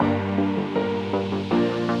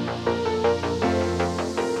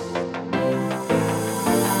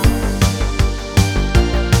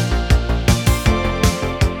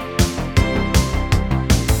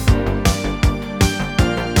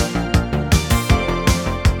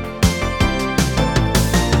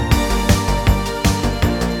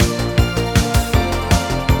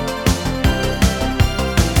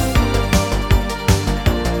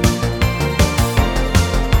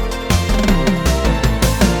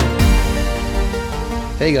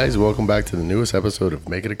Hey guys, welcome back to the newest episode of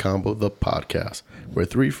Make It a Combo, the podcast, where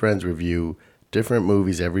three friends review different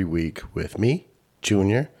movies every week with me,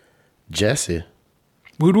 Junior, Jesse,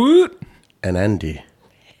 Woot woot. and Andy.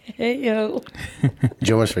 Hey, yo. Did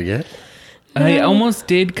you almost forget? I almost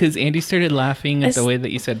did because Andy started laughing at the way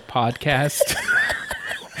that you said podcast.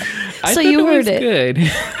 I So thought you it was heard it. good.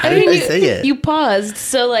 How did I say it? You paused,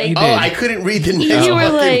 so like, You Oh, did. I couldn't read the next You were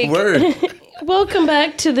fucking like- word. welcome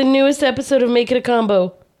back to the newest episode of Make It a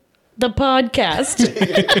Combo, the podcast.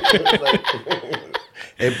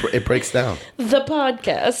 It breaks down. The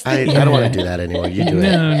podcast. I don't want to do that anymore. You do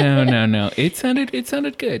it. No. It sounded good.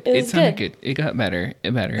 It was sounded good. good. It got better.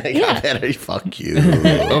 Hey, Yeah. better. Fuck you.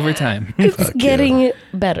 Over time. It's getting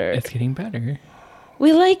better. It's getting better.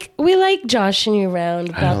 We like joshing you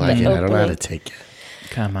around I about don't like the it. I don't know how to opening. take it.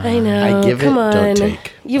 Come on. I know. I give it, Come on. don't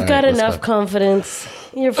take. You've All got right, let's enough go. confidence.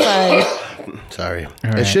 You're fine. Sorry. It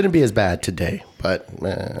right. shouldn't be as bad today, but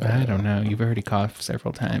I don't know. You've already coughed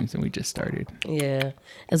several times and we just started. Yeah.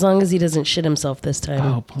 As long as he doesn't shit himself this time.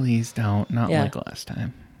 Oh, please don't. Not Yeah. like last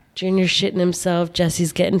time. Junior's shitting himself.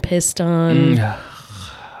 Jesse's getting pissed on.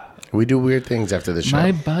 we do weird things after the show.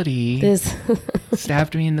 My buddy This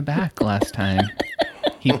stabbed me in the back last time.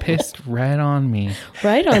 He pissed right on me.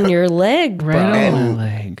 right on your leg. Right on And- my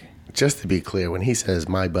leg. Just to be clear, when he says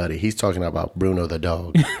my buddy, he's talking about Bruno the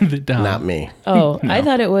dog, The dog. not me. Oh, I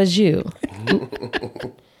thought it was you.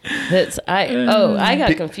 I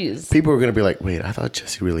got confused. People are going to be like, wait, I thought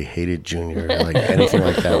Jesse really hated Junior, or like anything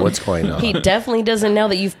like that. What's going on? He definitely doesn't now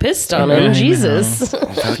that you've pissed on I know. him. Jesus.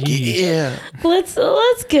 Fuck yeah.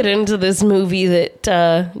 let's get into this movie that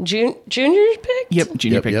Junior picked. Yep,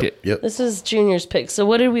 Junior picked it. Yep. This is Junior's pick. So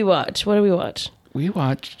what did we watch? We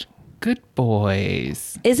watched Good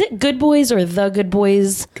Boys. Is it Good Boys or The Good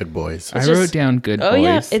Boys? Good boys. I just- wrote down Good Oh Boys.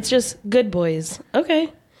 yeah, it's just Good Boys.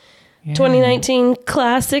 Okay. Yeah. 2019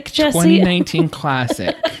 classic, Jesse. 2019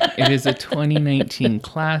 classic. It is a 2019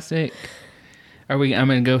 classic. I'm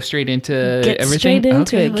gonna go straight into Get everything. straight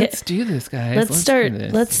into Okay, it. Let's do this, guys. Let's start. do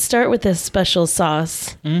this. Let's start with this special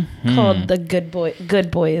sauce called the Good Boys.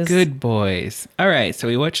 Good Boys. All right, so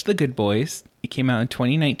we watched The Good Boys. It came out in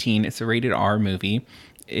 2019. It's a rated R movie.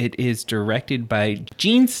 It is directed by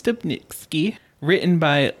Gene Stupnitsky, written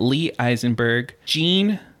by Lee Eisenberg,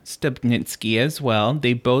 Gene Stupnitsky as well.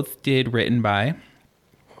 They both did written by.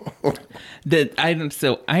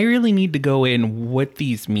 So I really need to go in what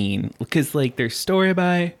these mean because like there's story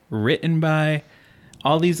by, written by,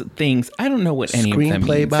 all these things. I don't know what any of them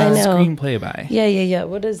Screenplay means. by? I know. Screenplay by. Yeah.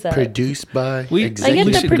 What is that? Produced by. I We- get executive-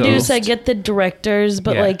 We the should produce. go. I get the directors,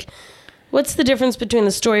 but Yeah. like, what's the difference between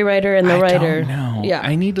the story writer and the writer? I don't know. Yeah.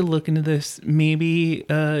 I need to look into this. Maybe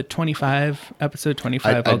episode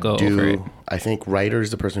 25, I'll go over it. I think writer is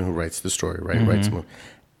the person who writes the story, right? Writes the movie.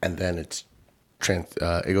 And then it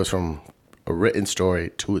goes from a written story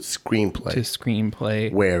to a screenplay To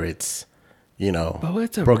screenplay. where it's, Oh,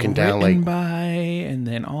 it's a broken down written like by, and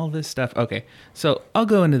then all this stuff. Okay, so I'll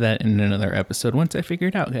go into that in another episode once I figure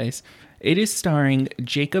it out, guys. It is starring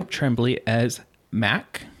Jacob Tremblay as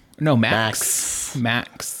Max.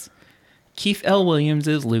 Keith L. Williams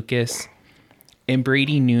as Lucas, and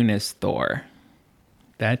Brady Noon as Thor.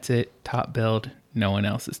 That's it. Top build. No one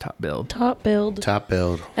else is top build. Top build. top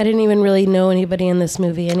build. I didn't even really know anybody in this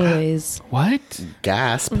movie, anyways. What?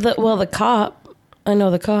 Gasp. The cop. I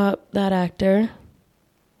know the cop. That actor.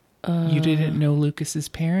 You didn't know Lucas's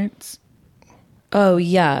parents? Oh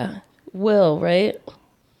yeah, Will. Right?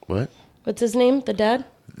 What? What's his name? The dad?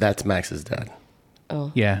 That's Max's dad.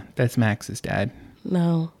 Yeah, that's Max's dad.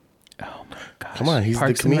 No. Oh my gosh. Come on, he's the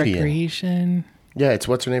Parks and comedian. Recreation. Yeah, it's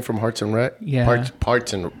what's her name from Hearts and Rec? Yeah.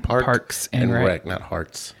 Parks and Rec. Rec, not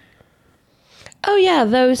Hearts. Oh yeah,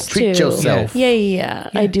 those Treat two. yourself. Yeah.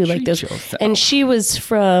 I do like treat those. yourself. And she was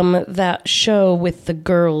from that show with the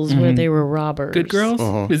girls where they were robbers. Good Girls?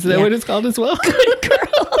 Is that Yeah. what it's called as well?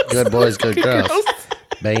 Good boys, good girls.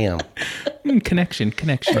 Bam. Connection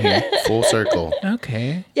here. Full circle.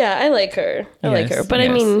 Okay. Yeah, I like her. I like Yes, her. But I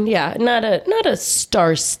yes. mean, yeah, not a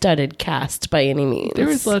star-studded cast by any means. There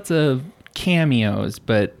was lots of cameos,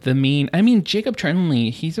 but Jacob Tremblay,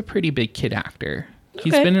 he's a pretty big kid actor.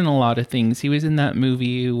 He's Okay. been in a lot of things. He was in that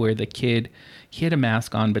movie where he had a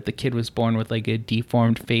mask on, but the kid was born with like a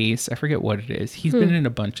deformed face. I forget what it is. He's been in a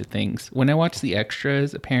bunch of things. When I watched the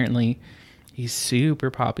extras, apparently he's super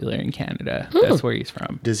popular in Canada. That's where he's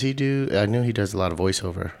from. Does he do? I know he does a lot of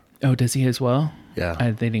voiceover. Oh, does he as well? Yeah.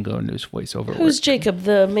 They didn't go into his voiceover Who's work. Jacob,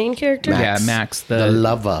 the main character? Max. Yeah, Max, The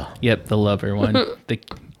lover. Yep, the lover one. The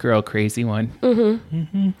girl crazy one.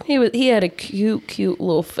 He had a cute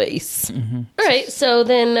little face. All right, so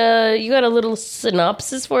then you got a little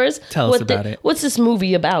synopsis for us. Tell us about it. What's this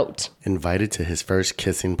movie about? Invited to his first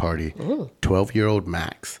kissing party, 12-year-old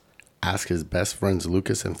Max asks his best friends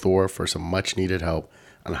Lucas and Thor for some much-needed help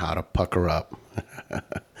on how to pucker up.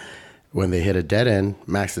 When they hit a dead end,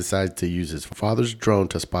 Max decides to use his father's drone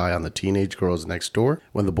to spy on the teenage girls next door.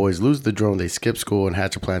 When the boys lose the drone, they skip school and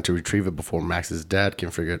hatch a plan to retrieve it before Max's dad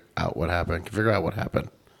can figure out what happened.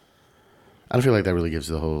 I don't feel like that really gives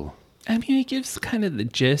the whole... I mean, it gives kind of the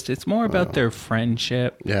gist. It's more about their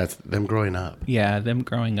friendship. Yeah, it's them growing up. Yeah, them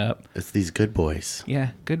growing up. It's these good boys. Yeah,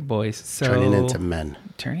 good boys. So Turning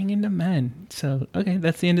into men. So, okay,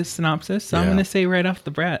 that's the end of the synopsis. So I'm Yeah. going to say right off the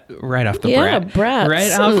bat. Brats. Right off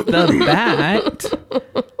the bat.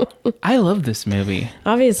 I love this movie.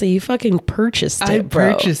 Obviously, you fucking purchased it, I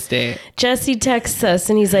bro. purchased it. Jesse texts us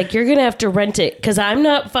and he's like, you're going to have to rent it because I'm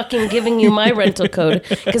not fucking giving you my rental code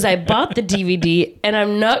because I bought the DVD and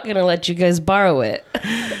I'm not going to let you guys borrow it.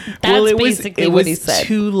 That's basically what he said. It was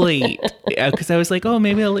too late because I was like, oh,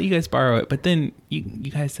 maybe I'll let you guys borrow it. But then you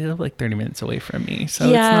guys, they live like 30 minutes away from me. So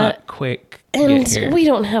it's not quick. to And get here. we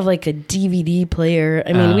don't have like a DVD player.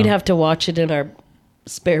 I mean, we'd have to watch it in our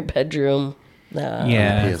spare bedroom.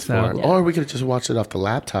 Yeah. PS4. So, Or we could have just watched it off the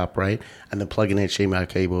laptop, right? And then plug in a HDMI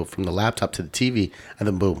cable from the laptop to the TV, and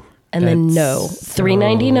then boom. And then That's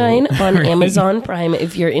 $3.99 on right. Amazon Prime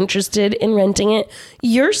if you're interested in renting it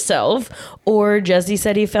yourself. Or Jesse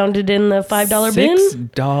said he found it in the $5 bin.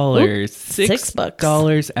 $6.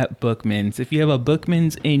 $6 at Bookman's. If you have a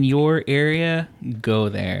Bookman's in your area, go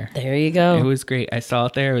there. There you go. It was great. I saw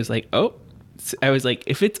it there. I was like,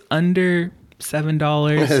 if it's under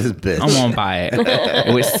 $7, This bitch. I won't buy it.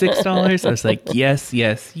 It was $6. I was like, yes.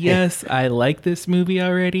 I like this movie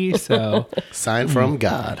already. So, Sign from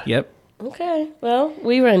God. yep. Okay. Well,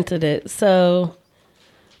 we rented it. So,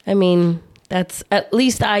 I mean, that's at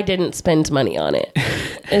least I didn't spend money on it,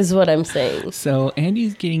 is what I'm saying. So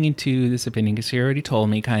Andy's getting into this opinion because she already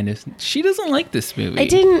told me kind of she doesn't like this movie. I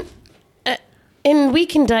didn't. And we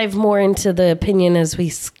can dive more into the opinion as we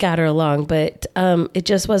scatter along, but it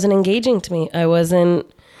just wasn't engaging to me. I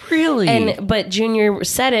wasn't really. But Junior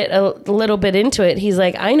said it a little bit into it. He's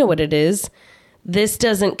like, I know what it is. This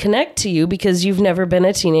doesn't connect to you because you've never been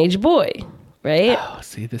a teenage boy, right? Oh,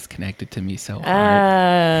 see, this connected to me so hard.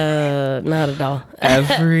 Not at all.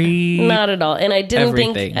 Not at all. And I didn't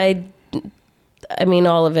everything. think I mean,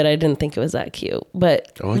 all of it. I didn't think it was that cute,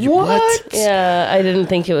 but What? yeah, I didn't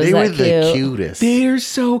think it was They that were cute. the cutest. They're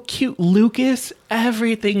so cute.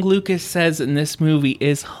 Everything Lucas says in this movie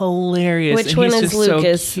is hilarious. Which and one he's is just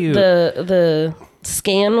Lucas? So cute. The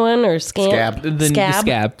scan one or scan Scab.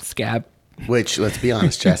 The scab. Which, let's be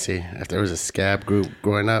honest, Jesse, if there was a scab group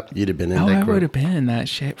growing up, you'd have been in Oh, that I group. would have been in that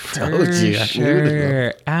shit for Told you, I knew it.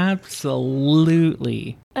 sure.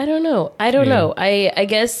 Absolutely. I don't know. I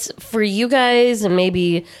guess for you guys and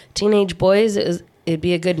maybe teenage boys, it'd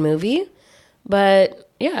be a good movie, but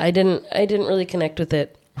yeah, I didn't really connect with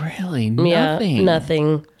it. Really? Yeah,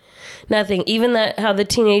 nothing. Even how the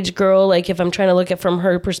teenage girl, like if I'm trying to look at from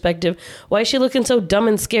her perspective, why is she looking so dumb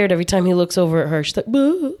and scared every time he looks over at her? She's like,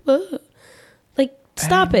 "Boo, boo." Like,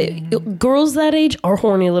 stop it. Girls that age are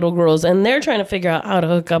horny little girls, and they're trying to figure out how to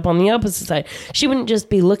hook up on the opposite side. She wouldn't just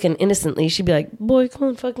be looking innocently. She'd be like, boy, come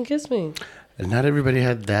on, fucking kiss me. And not everybody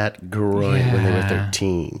had that groin when they were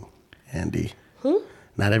 13, Andy.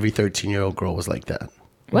 Not every 13-year-old girl was like that.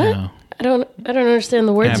 What? No. I don't understand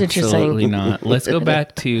the words that you're Absolutely saying. not. Let's go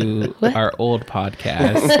back to our old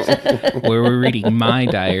podcast where we're reading my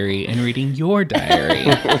diary and reading your diary.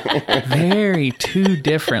 Very two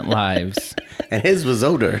different lives. And his was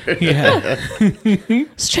older. Yeah.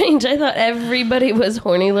 Strange. I thought everybody was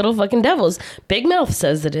horny little fucking devils. Big Mouth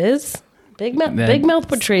says it is. Big Mouth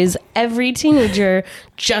portrays every teenager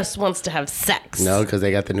just wants to have sex. No, because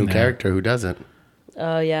they got the new character who doesn't.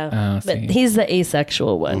 Oh, yeah. Oh, but see. he's the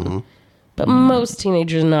asexual one. But most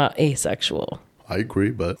teenagers are not asexual. I agree,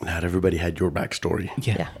 but not everybody had your backstory.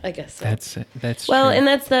 Yeah, I guess so. That's Well, true. and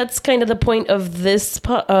that's kind of the point of this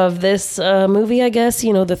movie, I guess.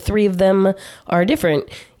 You know, the three of them are different.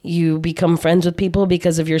 You become friends with people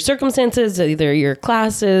because of your circumstances, either your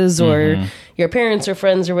classes or your parents are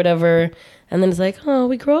friends or whatever. And then it's like, oh,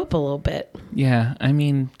 we grow up a little bit. Yeah, I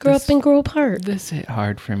mean, Grow up and grow apart. this hit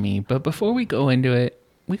hard for me. But before we go into it,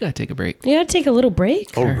 we gotta take a break. You gotta take a little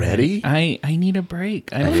break. Already? I need a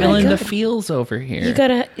break. I'm my feeling the God. feels over here. You got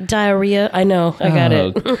a diarrhea. I know. I got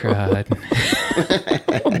it. Oh, God.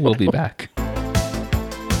 We'll be back.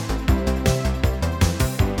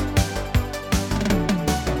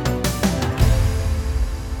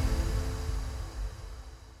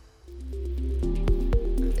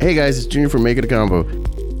 Hey guys, it's Junior from Make It a Combo.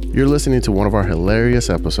 You're listening to one of our hilarious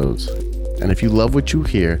episodes. And if you love what you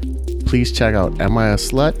hear, please check out Am I a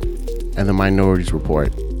Slut and The Minorities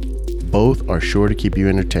Report. Both are sure to keep you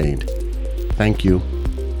entertained. Thank you.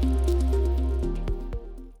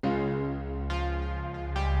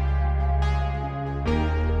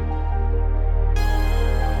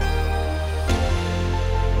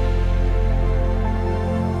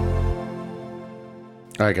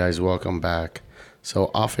 All right, guys, welcome back.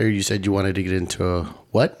 So off air, you said you wanted to get into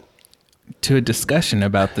what? To a discussion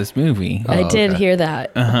about this movie. I did hear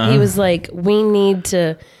that. He was like, we need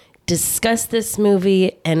to discuss this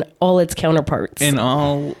movie and all its counterparts. And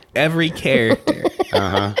every character.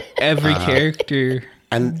 Every character.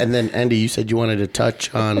 And then, Andy, you said you wanted to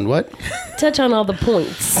touch on what? Touch on all the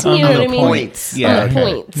points. You know what I mean? Points. Yeah. On the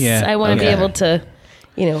points. Yeah. I want to be able to,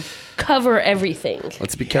 cover everything.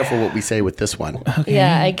 Let's be careful what we say with this one.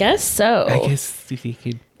 Yeah, I guess so. I guess if you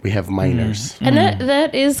could. We have minors. And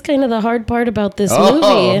that is kind of the hard part about this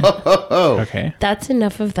movie. Okay. That's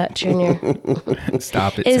enough of that, Junior.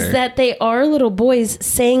 Stop it, Is sir. that they are little boys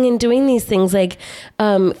saying and doing these things. Like,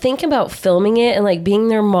 think about filming it and like being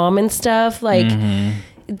their mom and stuff. Like,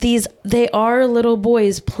 they are little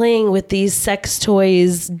boys playing with these sex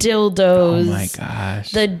toys, dildos. Oh my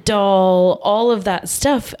gosh. The doll, all of that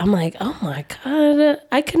stuff. I'm like, oh my God,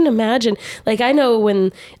 I couldn't imagine. Like, I know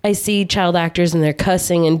when I see child actors and they're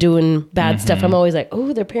cussing and doing bad stuff, I'm always like,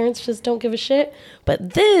 oh, their parents just don't give a shit.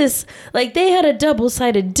 But this, like, they had a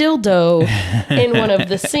double-sided dildo in one of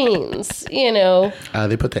the scenes,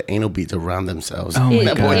 They put the anal beads around themselves. Oh my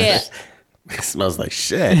That boy Yeah. just smells like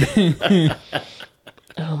shit.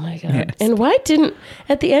 Oh my God. Yes. And why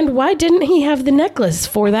didn't he have the necklace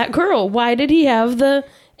for that girl? Why did he have the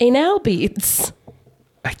anal beads?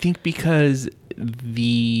 I think because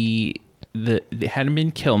they hadn't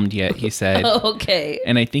been filmed yet, he said. Okay.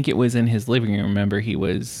 And I think it was in his living room. Remember, he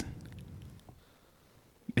was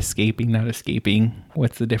not escaping.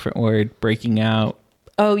 What's the different word? Breaking out.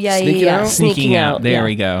 Oh, yeah, Sneaking out? Sneaking out. There yeah.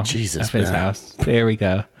 we go. Jesus, Of his man. house. There we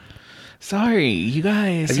go. Sorry, you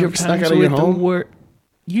guys. Have you ever snuck sometimes out of your with the home?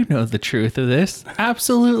 You know the truth of this.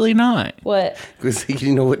 Absolutely not. What? Because he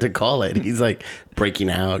didn't know what to call it. He's like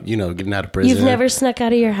breaking out, getting out of prison. You've never snuck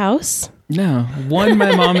out of your house? No. One,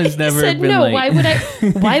 my mom has never He said, been no,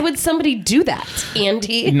 like... why would somebody do that,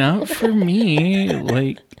 Andy? Not for me.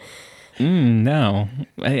 Like, no.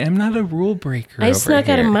 I'm not a rule breaker. I over snuck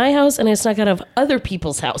out of here. my house and I snuck out of other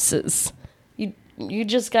people's houses. You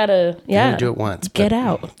just gotta, You do it once. get but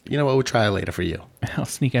out. You know what? We'll try it later for you. I'll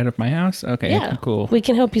sneak out of my house? Okay, Yeah, cool. We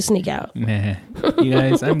can help you sneak out. Nah. You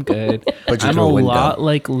guys, I'm good. Put you I'm through a a window. lot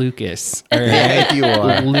like Lucas. All right? Yeah, you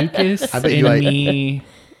are. Lucas I bet and you me,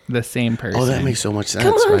 the same person. Oh, that makes so much sense.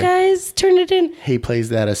 Come on, right? guys, turn it in. He plays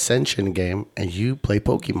that Ascension game, and you play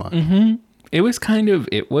Pokemon. Mm-hmm. It was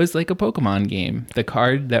like a Pokemon game. The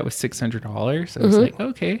card that was $600. I was like,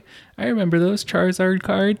 okay, I remember those Charizard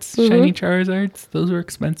cards, shiny Charizards. Those were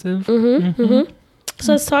expensive. So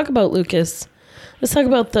let's talk about Lucas. Let's talk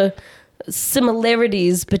about the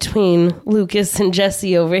similarities between Lucas and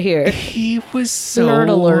Jesse over here. He was so Nerd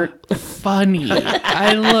alert. funny.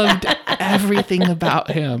 I loved everything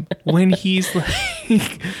about him. When he's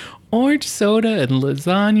like, orange soda and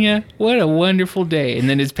lasagna, what a wonderful day. And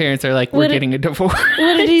then his parents are like, we're getting a divorce.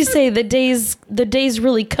 What did he say? The day's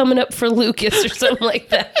really coming up for Lucas or something like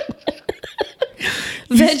that.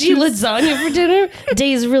 Veggie lasagna for dinner?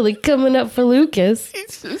 Day's really coming up for Lucas.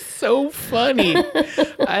 It's just so funny.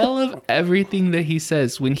 I love everything that he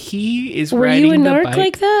says. When he is Were riding you a the narc bike,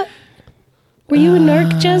 like that? Were you a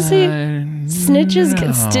narc, Jesse? Snitches no.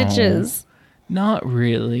 get stitches. Not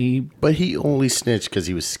really. But he only snitched because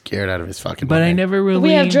he was scared out of his fucking But I mind. never really...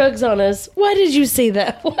 We have drugs on us. Why did you say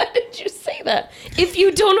that? Why did you say that? If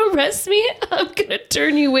you don't arrest me, I'm going to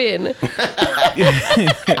turn you in.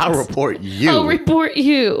 I'll report you. I'll report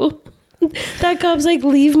you. That cop's like,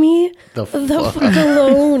 leave me The the fuck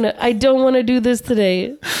alone. I don't want to do this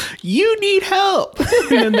today. You need help.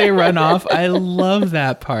 And then they run off. I love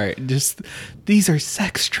that part. Just, these are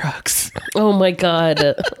sex trucks. Oh my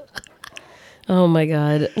God. Oh my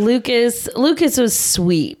God. Lucas was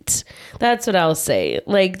sweet. That's what I'll say.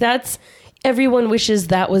 Like, everyone wishes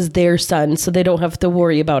that was their son so they don't have to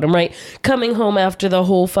worry about him, right? Coming home after the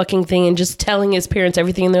whole fucking thing and just telling his parents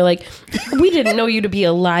everything. And they're like, we didn't know you to be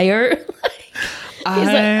a liar. He's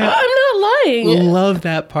like, I'm not lying. Love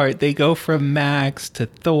that part. They go from Max to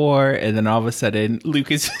Thor, and then all of a sudden,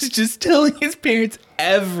 Lucas is just telling his parents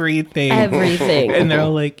everything. Everything. And they're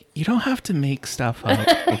all like, you don't have to make stuff up.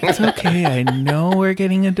 It's okay. I know we're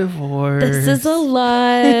getting a divorce. This is a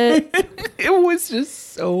lot. It was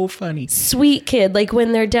just so funny. Sweet kid, like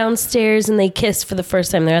when they're downstairs and they kiss for the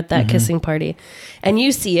first time, they're at that kissing party, and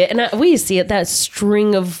you see it, and we see it, that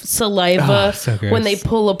string of saliva Oh, so gross. when they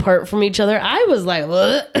pull apart from each other. I was like,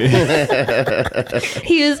 what?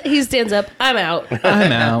 He stands up. I'm out.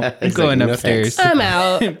 I'm out. I'm He's going like, "No upstairs. I'm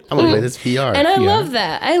out. I'm gonna play this VR. And I Yeah. love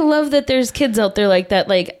that. I love that there's kids out there like that.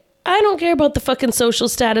 Like, I don't care about the fucking social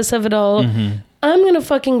status of it all. I'm gonna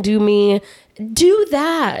fucking do me. Do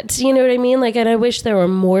that. You know what I mean? Like, and I wish there were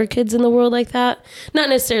more kids in the world like that. Not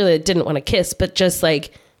necessarily that didn't want to kiss, but just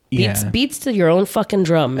like beats to your own fucking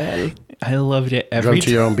drum, man. I loved it Drum every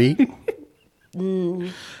to your own beat.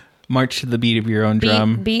 March to the beat of your own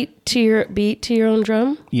drum. Beat to your own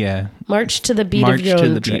drum. Yeah. March to the beat March of your to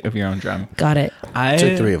own the drum. beat of your own drum. Got it. I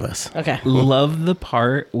Took three of us. Okay. love the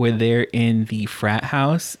part where they're in the frat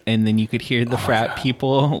house and then you could hear the frat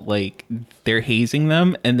people like they're hazing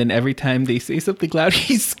them, and then every time they say something loud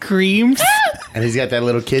he screams. And he's got that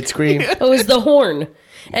little kid scream. Oh, it was the horn.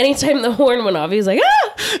 Anytime the horn went off, he was like,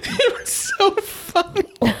 ah! It was so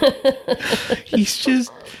funny. He's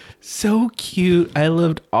just so cute. I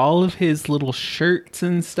loved all of his little shirts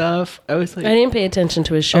and stuff. I was like, I didn't pay attention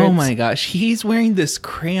to his shirts. oh my gosh, he's wearing this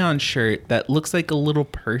crayon shirt that looks like a little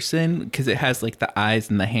person because it has like the eyes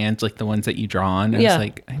and the hands like the ones that you draw on. I Yeah. was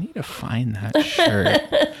like, I need to find that shirt.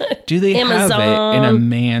 Do they have it in a Amazon.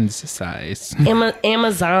 man's size?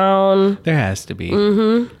 Amazon. There has to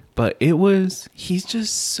be. But he's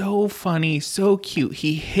just so funny, so cute.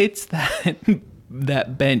 He hits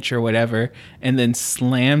that bench or whatever and then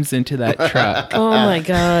slams into that truck. Oh my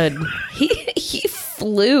god. He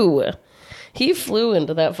flew. He flew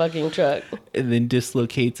into that fucking truck. And then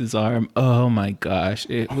dislocates his arm. Oh my gosh.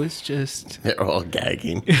 It was just... They're all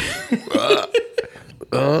gagging.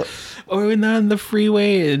 Or when they're on the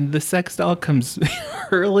freeway and the sex doll comes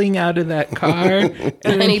hurling out of that car. And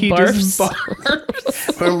then he just barfs.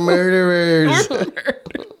 barfs. We're murderers.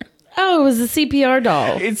 Oh, it was a CPR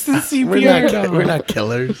doll. It's the We're CPR not, doll. we're not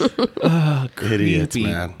killers. Idiots, Creepy,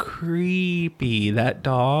 man. creepy. That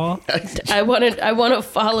doll. I want a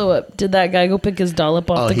follow up. Did that guy go pick his doll up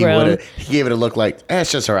off Oh, the he ground? would. He gave it a look like,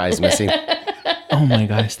 it's just her eyes missing. Oh my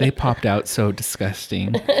gosh, they popped out so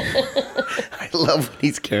disgusting. I love when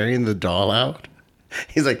he's carrying the doll out.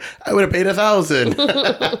 He's like, I would have paid $1,000.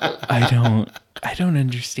 I don't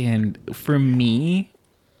understand. For me,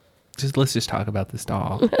 let's just talk about this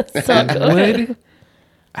doll. I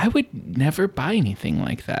would never buy anything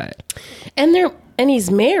like that. And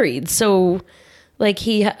he's married, so like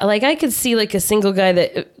I could see like a single guy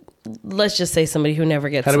that, let's just say somebody who never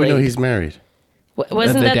gets How do we know laid. he's married?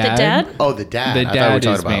 Wasn't The that dad? the dad? Oh, the dad. The I thought we dad were is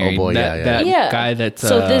talking about, married. oh boy, That Yeah. guy that's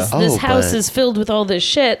so this Oh, house but- is filled with all this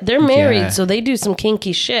shit. They're married, Yeah. so they do some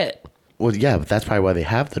kinky shit. Well, yeah, but that's probably why they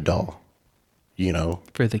have the doll. You know,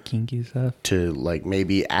 for the kinky stuff. to like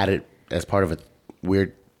maybe add it as part of a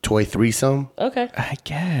weird toy threesome. Okay. I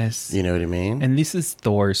guess. You know what I mean? And this is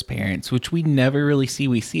Thor's parents, which we never really see.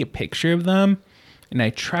 We see a picture of them. And I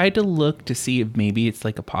tried to look to see if maybe it's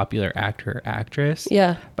like a popular actor or actress.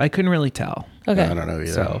 Yeah. But I couldn't really tell. Okay. I don't know either.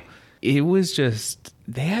 So it was just,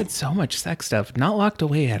 they had so much sex stuff, not locked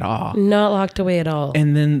away at all. Not locked away at all.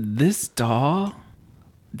 And then this doll,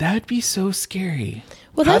 that'd be so scary.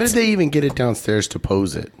 Well, How did that's they even get it downstairs to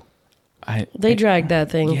pose it? they dragged that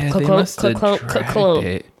thing. Yeah, they Clunk, must have clunk, dragged clunk.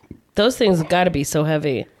 it. Those things have got to be so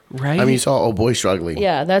heavy. Right? I mean, you saw old boy struggling.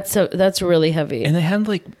 Yeah, that's really heavy. And they had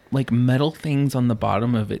like metal things on the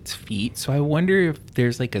bottom of its feet. So I wonder if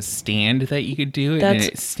there's like a stand that you could do it and That's-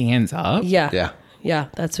 it stands up. Yeah. Yeah,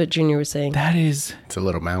 that's what Junior was saying. That is It's a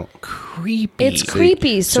little mount. creepy. It's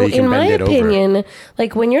creepy. so So, you can in my bend it over. opinion,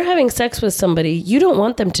 like when you're having sex with somebody, you don't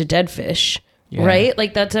want them to dead fish, Yeah. right?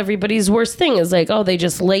 Like that's everybody's worst thing is like, oh, they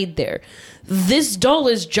just laid there. This doll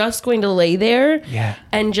is just going to lay there Yeah.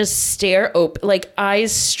 and just stare open, like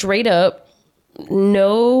eyes straight up,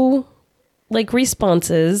 no like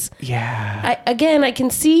responses. Yeah. I can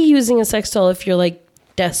see using a sex doll if you're like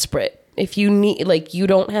desperate, if you need, like you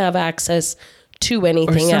don't have access to Or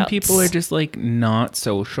anything some else. people are just like not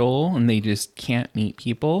social and they just can't meet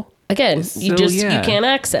people. Again, So, you yeah. can't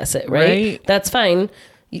access it, right? Right. That's fine.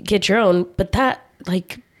 You get your own, but that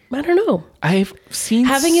like I don't know. I've seen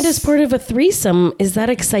Having it as part of a threesome, is that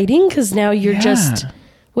exciting? Because now you're just,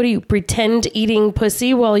 what do you pretend eating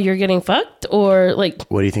pussy while you're getting fucked, or like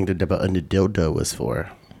What do you think the double-ended dildo was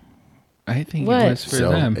for? I think What? it was for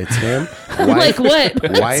So them. it's him, like wife,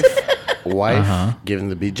 what? wife giving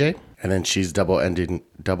the BJ, and then she's double-ending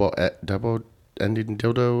dildo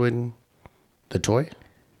in the toy.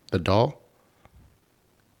 the doll.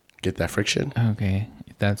 Get that friction. Okay,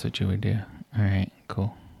 if that's what you would do. All right,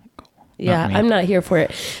 cool. Yeah, me. I'm not here for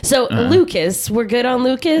it. So Lucas, we're good on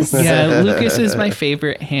Lucas. Yeah, Lucas is my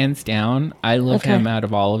favorite, hands down. I love Okay. him out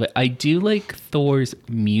of all of it. I do like Thor's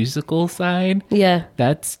musical side. Yeah.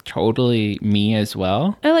 That's totally me as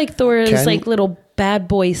well. I like Thor's Can- like little bad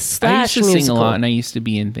boy I used slash to musical. sing a lot, and I used to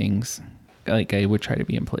be in things. Like I would try to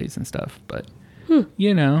be in plays and stuff, but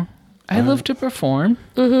you know, I love to perform.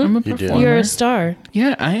 I'm a You do. performer. You're a star.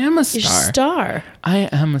 Yeah, I am a You're a star. star. I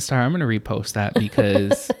am a star. I'm gonna repost that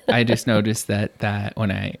because I just noticed that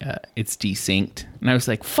when I it's desynced, and I was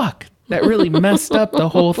like, "Fuck, that really messed up the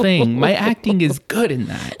whole thing." My acting is good in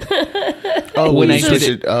that. Oh, When you I did switched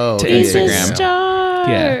it Oh, to yeah, He's yeah, a yeah. Instagram. star.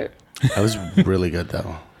 Yeah. That was really good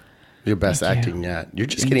though. Your best Thank you. acting yet. You're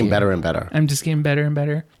just getting better and better. I'm just getting better and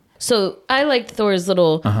better. So I liked Thor's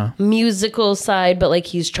little musical side, but like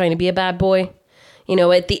he's trying to be a bad boy. You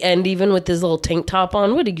know, at the end, even with his little tank top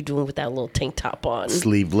on. What are you doing with that little tank top on?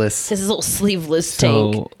 Sleeveless. His little sleeveless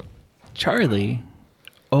tank. So Charlie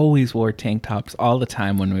always wore tank tops all the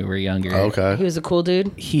time when we were younger. He Okay. was a cool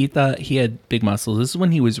dude. He thought he had big muscles. This is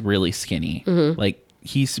when he was really skinny. Like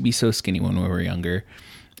he used to be so skinny when we were younger.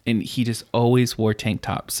 And he just always wore tank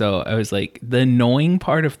tops. So I was like, the annoying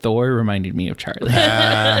part of Thor reminded me of Charlie.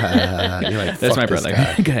 You're like, That's fuck my this brother,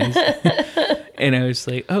 guy. guys. And I was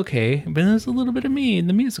like, okay, but there's a little bit of me in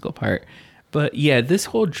the musical part. But yeah, this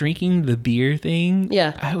whole drinking the beer thing,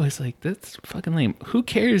 Yeah. I was like, that's fucking lame. Who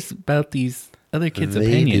cares about these other kids' They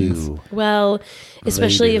opinions? do. Well,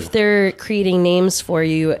 especially do. if they're creating names for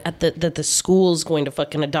you at that the school's going to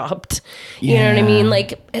fucking adopt. You know what I Yeah. mean?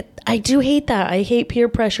 Like, I do hate that. I hate peer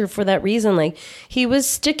pressure for that reason. Like, he was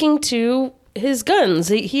sticking to his guns.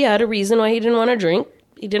 He had a reason why he didn't want to drink.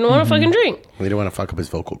 He didn't want to fucking drink. We don't want to fuck up his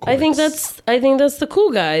vocal cords. I think that's the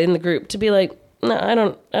cool guy in the group to be like, no, I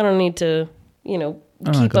don't need to, you know,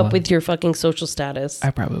 keep go up on. with your fucking social status.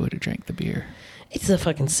 I probably would have drank the beer. It's a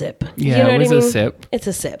fucking sip. Yeah, you know it what was I a mean? sip. It's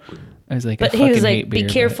a sip. I was like, But I he was fucking like, hate be beer,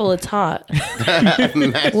 careful, it's hot.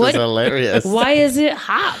 Max What? is hilarious. Why is it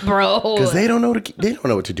hot, bro? Because they don't know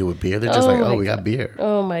what to do with beer. They're just Oh like, my we got beer.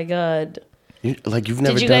 Oh my god. You've never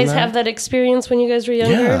Did you done guys that? have that experience when you guys were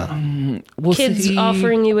younger? Yeah. Well, Kids see,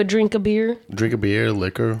 offering you a drink of beer? Drink a beer,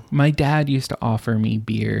 liquor. My dad used to offer me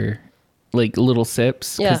beer, like little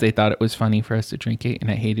sips, because Yeah. they thought it was funny for us to drink it,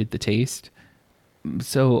 and I hated the taste.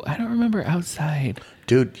 So I don't remember outside.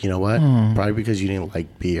 Dude, you know what? Hmm. Probably because you didn't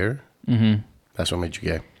like beer. Mm-hmm. That's what made you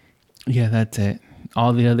gay. Yeah, that's it.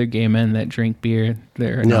 All the other gay men that drink beer,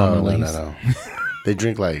 they're No. anomalies. They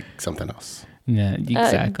drink like something else. Yeah,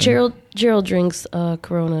 exactly. Gerald drinks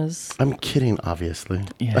Coronas. I'm kidding, obviously.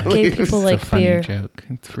 Yeah. Gay people It's a like funny beer. joke.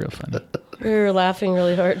 It's real funny. We were laughing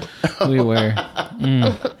really hard. We were.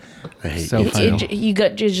 I hate So you. funny. You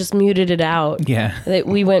just muted it out. Yeah. That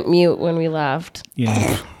we went mute when we laughed.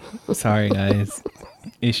 Yeah. Sorry, guys.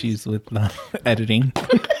 Issues with the editing.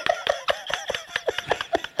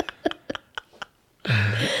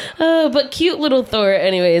 But cute little Thor,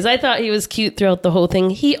 anyways. I thought he was cute throughout the whole thing.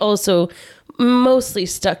 He also mostly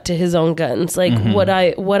stuck to his own guns, like what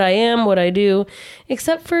I am, what I do,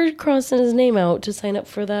 except for crossing his name out to sign up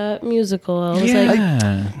for that musical. I was like,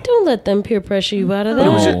 Yeah. don't let them peer pressure you out of It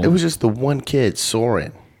was, that. No. it was just the one kid,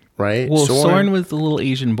 Soren, right? Well, Soren was the little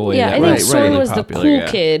Asian boy. Yeah, that I think was Soren really was the popular, cool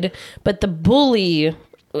yeah. kid, but the bully,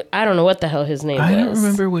 I don't know what the hell his name I was. don't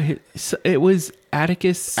remember what it was.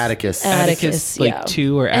 Atticus. Atticus. Atticus, like yeah.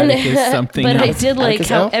 2 or And- Atticus something. But I else. did like Atticus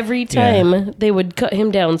how Elf? every time they would cut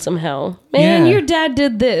him down somehow. Man, Yeah. your dad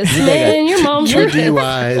did this. Man, your mom's 2 did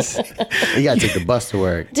this. DUIs. You gotta take the bus to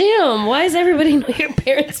work. Damn, why does everybody know your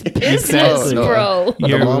parents' business, Exactly. bro?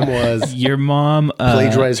 The mom was Your mom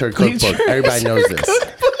plagiarized her cookbook. plagiarized Everybody knows this.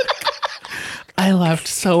 I laughed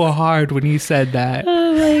so hard when you said that.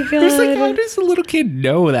 Oh my I was like, how god. does a little kid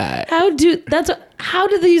know that? How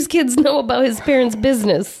do these kids know about his parents'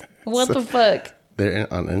 business? What the fuck?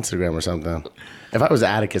 They're on Instagram or something. If I was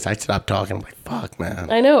Atticus, I'd stop talking. I'm like, fuck,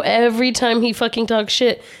 man. I know every time he fucking talks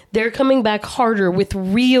shit, they're coming back harder with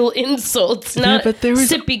real insults, not but there was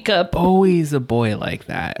sippy cup. Always a boy like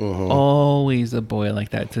that. Always a boy like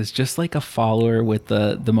that. It's just like a follower with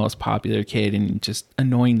the most popular kid and just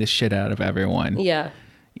annoying the shit out of everyone. Yeah.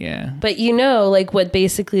 Yeah. But you know, like what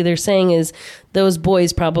basically they're saying is those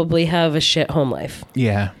boys probably have a shit home life,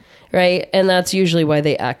 Yeah. right? And that's usually why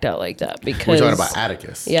they act out like that We're because talking about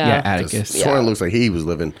Atticus. Yeah. Yeah, 'Cause Atticus. Soren looks like he was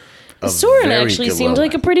living a Soren very actually good seemed life.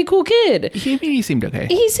 like a pretty cool kid. He seemed okay.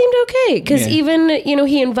 He seemed okay because Yeah. even, you know,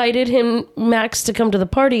 he invited Max to come to the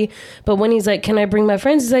party. But when he's like, can I bring my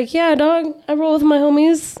friends? He's like, yeah, dog, I roll with my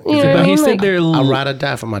homies. You know what I But he mean? said Like, they're I'd rather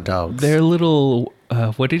die for my dogs. they're little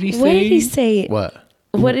What did he say? What did he say? What?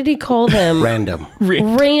 What did he call them? Random.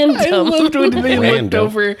 Random. I loved when they looked Random.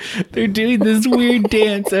 over. They're doing this weird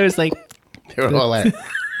dance. I was like, They were all like,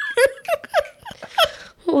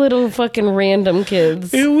 Little fucking random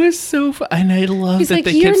kids. it was so fun. And I love He's that like,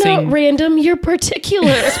 they you're kept not saying random, you're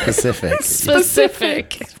particular. specific.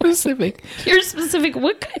 specific. You're specific.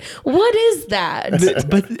 What is that?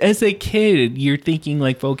 But as a kid, you're thinking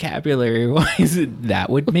like vocabulary wise, that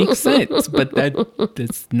would make sense. But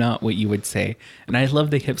that's not what you would say. And I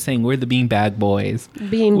love they kept saying, we're the beanbag boys.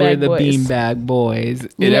 Beanbag We're the boys. beanbag boys.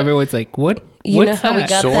 And know- everyone's like, what? You know What's how we that?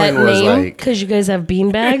 got Soren that was name? like- Because you guys have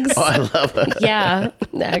beanbags? Oh, I love it. Yeah,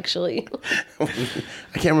 actually. I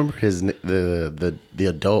can't remember the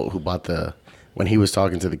adult who bought when he was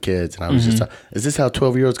talking to the kids, and I was just, is this how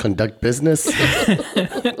 12-year-olds conduct business?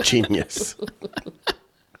 Genius.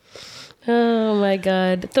 Oh my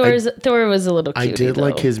god. Thor was a little cute. I did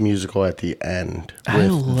like his musical at the end. I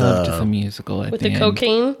with loved the musical at with the the end.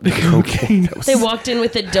 cocaine. cocaine. That was- They walked in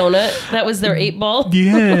with a donut. That was their 8-ball.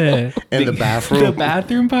 Yeah. in the bathroom. The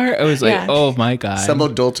bathroom part, I was like, Yeah. oh my God. Some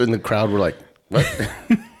adults in the crowd were like, what?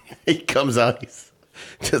 He comes out, he's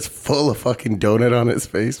just full of fucking donut on his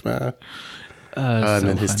face, man. And so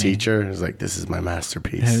then his funny. teacher is like, this is my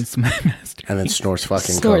masterpiece. That's my master. And then snorts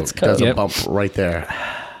fucking Snorts coke. Does coke. a Yep. bump right there.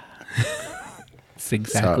 It's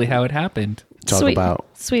exactly how it happened. Talk about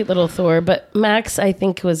sweet little Thor, but Max I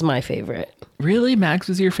think was my favorite. Really? Max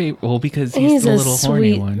was your favorite? Well, because he's the little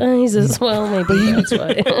horny one. He's well, maybe that's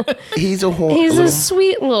why. he's a horn. He's a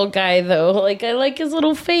sweet little guy though. Like I like his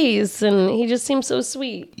little face, and he just seems so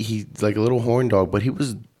sweet. He's like a little horn dog, but he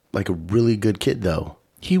was like a really good kid though.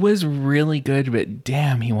 He was really good, but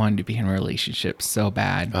damn, he wanted to be in relationships so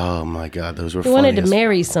bad. Oh my god, those were He funny. wanted to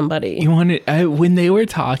marry somebody. He wanted, when they were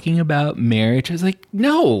talking about marriage, I was like,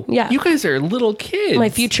 no, Yeah. you guys are little kids. My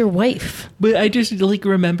future wife. But I just like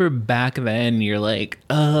remember back then, you're like,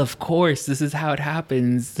 of course, this is how it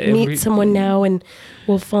happens. Meet someone now, and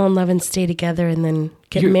we'll fall in love and stay together, and then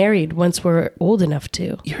get You're- married once we're old enough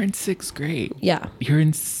to. You're in 6th grade. Yeah. You're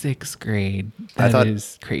in 6th grade. I That thought-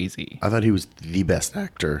 is crazy. I thought he was the best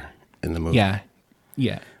actor in the movie. Yeah.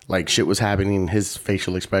 Yeah. Like shit was happening, his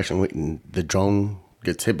facial expression when the drone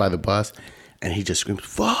gets hit by the bus and he just screams,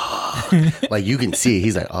 fuck. Like you can see,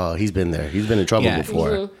 he's like, oh, he's been there. He's been in trouble Yeah.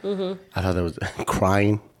 before. I thought that was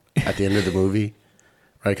crying at the end of the movie,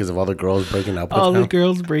 right? Because of all the girls breaking up with All him. the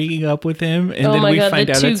girls breaking up with him, and Oh then my we god, find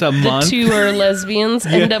out it's a month. the two are lesbians,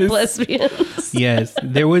 end up Yes. lesbians. Yes,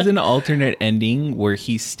 there was an alternate ending where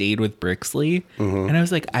he stayed with Brixley, Mm-hmm. and I was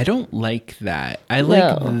like, I don't like that. I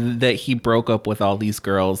like No. that he broke up with all these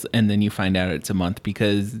girls, and then you find out it's a month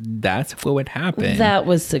because that's what would happen. That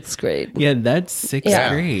was 6th grade. Yeah, that's 6th Yeah.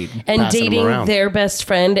 grade. And Passing them dating around. their best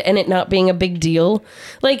friend and it not being a big deal.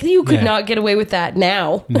 Like you could Yeah. not get away with that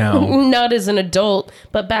now. No. Not as an adult,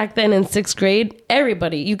 but back then in 6th grade,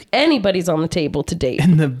 anybody's on the table to date.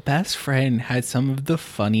 And the best friend had some of the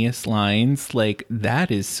funniest lines. Like,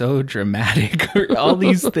 that is so dramatic. Or all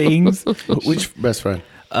these things. Which best friend?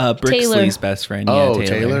 Brixley's best friend. Oh, yeah,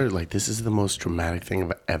 Taylor. Like, this is the most dramatic thing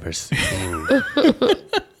I've ever seen.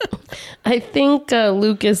 I think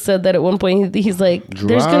Lucas said that at one point. He's like,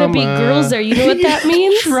 "There's gonna be Drama. girls there. You know what that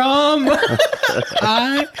means?" Drama.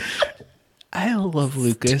 I love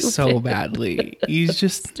Lucas so badly. He's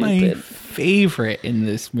just my Stupid. favorite in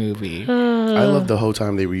this movie. I love the whole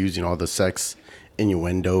time they were using all the sex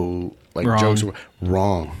innuendo, like Wrong. jokes.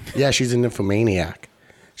 Wrong. Yeah, she's an nymphomaniac.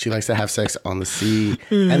 She likes to have sex on the sea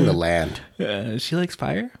and the land. She likes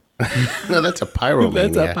fire. No, that's a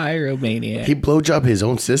pyromaniac. That's a pyromaniac. He blowjob his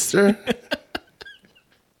own sister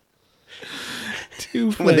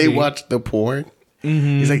Too when they funny. watched the porn.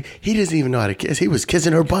 He's like, he doesn't even know how to kiss. He was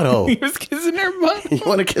kissing her butthole. He was kissing her butt. You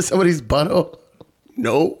want to kiss somebody's butthole?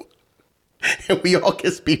 No. And we all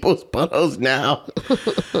kiss people's buttholes now.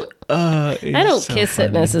 I don't kiss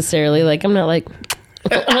it necessarily. Like I'm not like.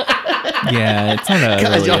 Yeah, it's not a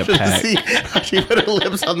Guys, really y'all a should peck. see how she put her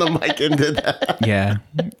lips on the mic and did that. Yeah,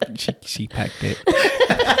 she pecked it.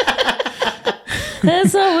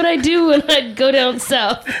 That's not what I do when I go down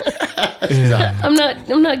south. I'm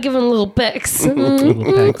not giving little pecks. Little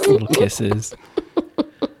pecks, little kisses.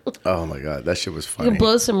 Oh my God, that shit was You funny.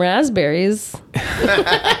 blow some raspberries.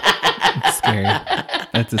 It's scary.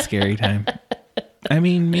 That's a scary time. I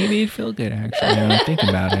mean, maybe it'd feel good actually. Now I'm thinking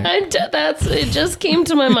about it. It just came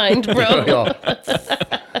to my mind, bro.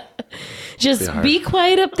 Just be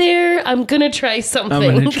quiet up there. I'm gonna try something.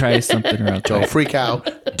 I'm gonna try something real Don't quick. freak out.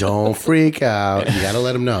 Don't freak out. You gotta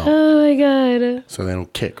let them know Oh my god! so they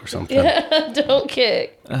don't kick or something. Don't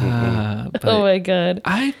kick. But Oh my god!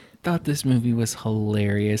 thought this movie was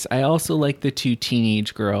hilarious. I also like the two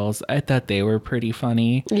teenage girls. I thought they were pretty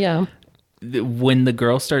funny. Yeah. When the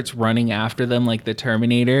girl starts running after them like the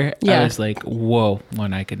Terminator, Yeah. I was like, whoa,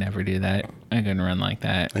 one, I could never do that. I couldn't run like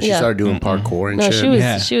that. And she Yeah. started doing parkour and No,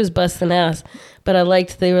 shit. she was busting ass. But I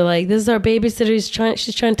liked they were like, "This is our babysitter.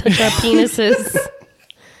 She's trying to touch our penises."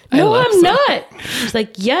 No, love I'm not. She's like,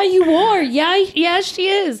 "Yeah, you are. Yeah, she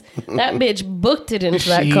is." That bitch booked it into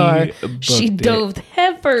that She car. booked She it. dove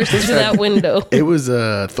headfirst into that window. It was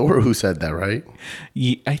Thor who said that, right?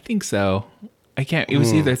 I think so. I can't. It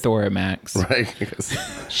was either Thor or Max. Right.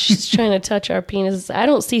 She's trying to touch our penises. I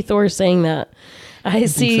don't see Thor saying that. I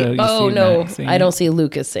see. so. You Oh see no, Max saying I don't it? see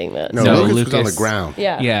Lucas saying that. No, No, Lucas was on the Lucas. ground.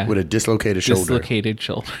 Yeah. Yeah. With a dislocated shoulder. Dislocated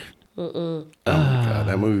shoulder. Oh my god,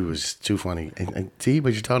 that movie was too funny. And see,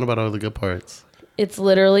 but you're talking about all the good parts. It's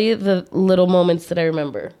literally the little moments that I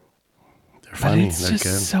remember. They're funny. It's They're just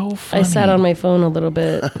good. so funny. I sat on my phone a little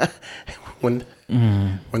bit. When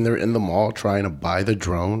they're in the mall trying to buy the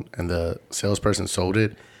drone and the salesperson sold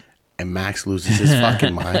it, and Max loses his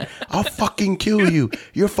fucking mind. I'll fucking kill you.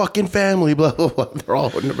 Your fucking family. Blah blah blah. They're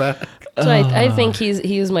all in the back. So I think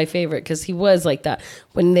he was my favorite because he was like that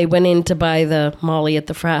when they went in to buy the Molly at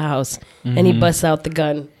the frat house and he busts out the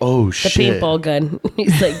gun, Oh the shit. paintball gun.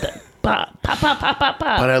 He's like, pop, pop, pop, pop, pop,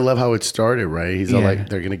 pop. But I love how it started, right? He's all Yeah. like,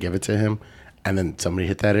 they're going to give it to him. And then somebody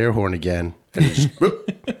hit that air horn again. And, it just,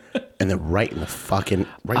 and then right in the fucking,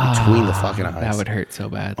 right between the fucking eyes. That would hurt so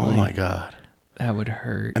badly. Oh my God. That would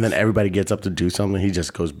hurt. And then everybody gets up to do something. He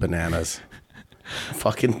just goes bananas.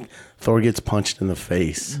 Fucking Thor gets punched in the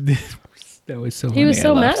face. That was so. He was funny.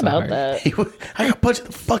 so I mad laughed about hard. that. I got punched in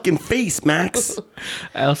the fucking face, Max.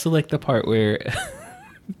 I also like the part where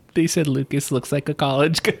they said Lucas looks like a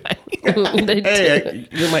college guy. They did. Hey,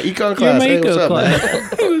 you're in my econ Your class. Hey, what's Mako up, man?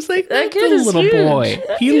 class. I was like, That that's kid a is little huge. boy.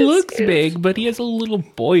 That He kid's looks huge. big, but he has a little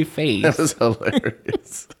boy face. That was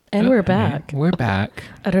hilarious. And we're back. We're back.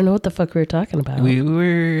 I don't know what the fuck we were talking about. We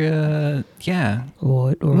were, yeah.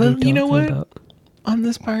 What were Well, we you know talking what? about? On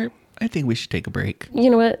this part, I think we should take a break. You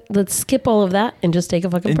know what? Let's skip all of that and just take a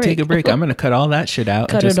fucking And break. take a break. I'm going to cut all that shit out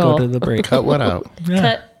Cut and just it go all. to the break. Cut what out? Yeah.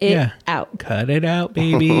 Cut it Yeah. out. Cut it out,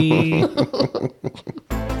 baby.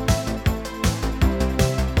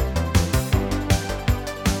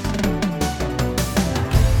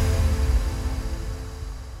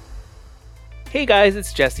 Hey guys,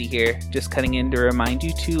 it's Jesse here. Just cutting in to remind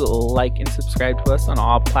you to like and subscribe to us on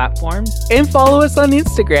all platforms and follow us on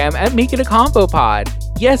Instagram at Make It a Combo Pod.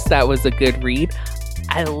 Yes, that was a good read.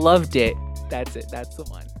 I loved it. That's it. That's the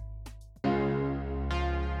one.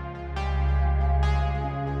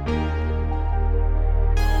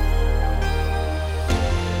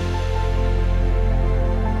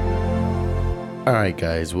 All right,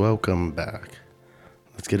 guys, welcome back.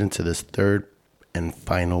 Let's get into this third and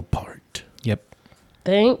final part. Yep.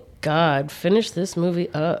 Thank God. Finish this movie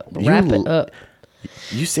up. Wrap it up.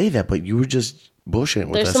 You say that, but you were just bullshitting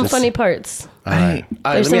with There's us. some It's- funny parts. All right. All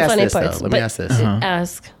right, There's let me some ask funny this, parts. though. Let me but ask this.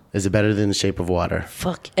 Ask. Is it better than The Shape of Water?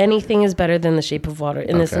 Fuck. Anything is better than The Shape of Water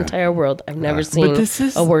in this Okay. entire world. I've never seen this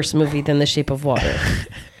is- a worse movie than The Shape of Water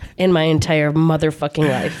in my entire motherfucking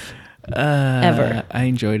life. Ever. I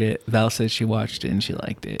enjoyed it. Val said she watched it and she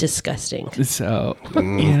liked it. Disgusting. So, you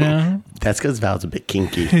know, That's because Val's a bit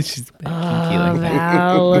kinky. she's a bit kinky like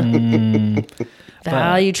that. Val.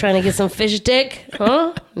 Val, you trying to get some fish dick?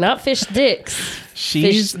 Huh? Not fish dicks.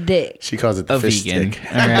 She's Fish dick. She calls it the a fish vegan, stick.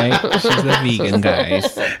 all right? She's a vegan,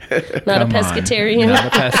 guys. Not a Come on. pescatarian. Not a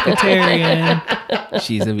pescatarian.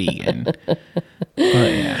 She's a vegan. But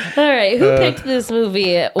yeah. All right. Who picked this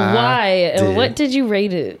movie? Why? And did. what did you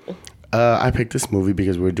rate it? I picked this movie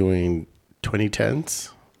because we're doing 2010s,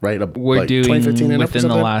 right? We're Like doing 2015 and up or within the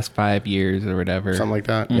something? last 5 years or whatever. Something like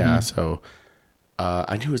that. Yeah. So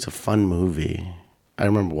I knew it was a fun movie. I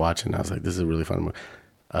remember watching it. I was like, this is a really fun movie.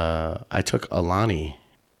 I took Alani,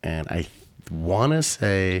 and I want to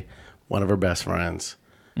say one of her best friends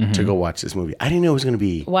to go watch this movie. I didn't know it was going to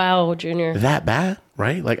be Wow, Junior. that bad,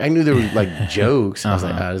 right? Like, I knew there were like jokes. I was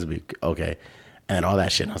like, this will be okay. And all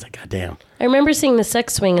that shit. And I was like, God damn. I remember seeing the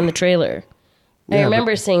sex swing in the trailer. I Yeah,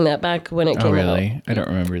 remember seeing that back when it Oh, came really? I don't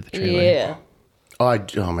remember the out. trailer. Yeah.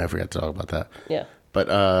 Oh man, I forgot to talk about that. Yeah. But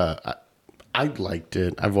I liked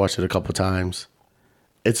it. I've watched it a couple times.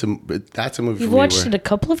 That's a movie. You've for me watched where- it a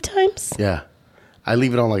couple of times? Yeah, I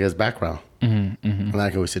leave it on like as background, and I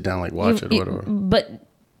can always sit down like watch it or whatever. But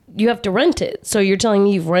you have to rent it. So you're telling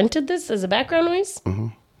me you've rented this as a background noise?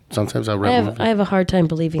 Sometimes I I rent have movies. I have a hard time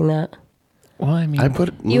believing that. Well, I mean, I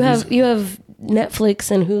put movies You have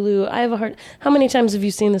Netflix and Hulu. I have a hard. How many times have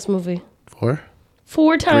you seen this movie? 4.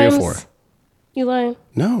 4 times. 4. You lying?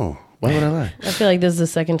 No, Why would I lie? I feel like this is the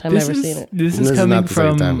second time I've ever seen it. This This is is coming not the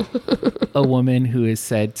second from time. a woman who has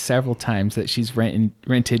said several times that she's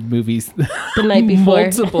rented movies The night before.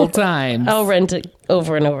 multiple times. I'll rent it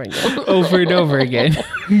over and over again. Over and over again.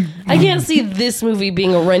 I can't see this movie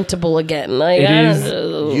being a rentable again. Like, It I don't is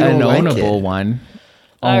know. You an don't like ownable it. one.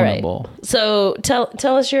 All right. Ownable. So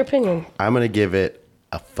tell us your opinion. I'm gonna give it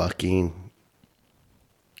a fucking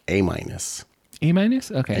A minus. A minus?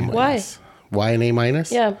 Okay. Why? Why an A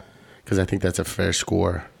minus? Yeah. Because I think that's a fair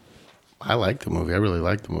score. I like the movie. I really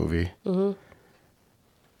like the movie.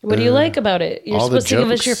 What do you like about it? You're all the supposed to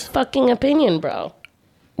give us your jokes. fucking opinion, bro.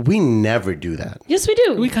 We never do that. Yes, we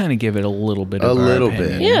do. We kind of give it a little bit A of our little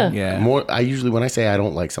opinion. bit. Yeah. Yeah. More. I usually when I say I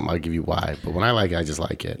don't like something, I'll give you why. But when I like it, I just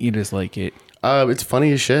like it. You just like it. It's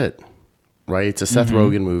funny as shit, right? It's a Seth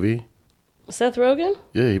Rogen movie. Seth Rogen?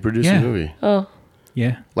 Yeah, he produced Yeah. the movie. Oh,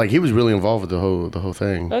 Yeah. Like he was really involved with the whole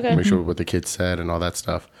thing. Okay. Make sure what the kids said and all that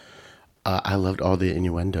stuff. I loved all the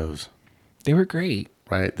innuendos. They were great.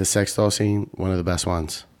 Right, the sex doll scene, one of the best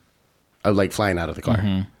ones. I like flying out of the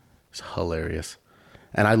car. It's hilarious,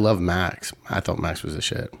 and I love Max. I thought Max was the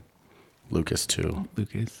shit. Lucas too.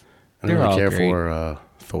 Lucas. I They're don't all really care great. for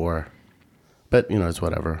Thor, but it's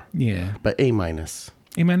whatever. Yeah. But A minus.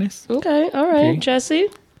 A minus? okay. All right, Okay. Jesse.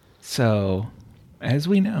 So, as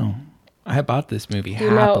we know, I bought this movie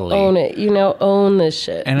You now happily. own it. You now own this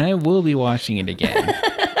shit. And I will be watching it again.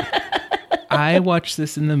 I watched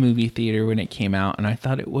this in the movie theater when it came out, and I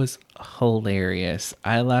thought it was hilarious.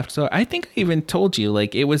 I laughed so. I think I even told you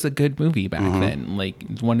like it was a good movie back then, like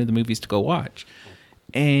one of the movies to go watch.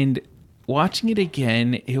 And watching it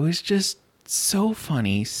again, it was just so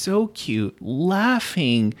funny, so cute,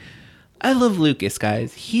 laughing. I love Lucas,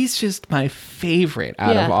 guys. He's just my favorite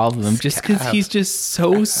out Yeah. of all of them, just because he's just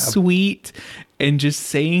so sweet and just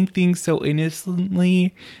saying things so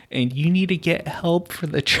innocently. And you need to get help for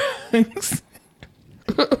the drugs.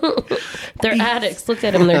 They're addicts. Look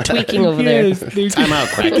at them. They're tweaking over there. Yes, they're Time out,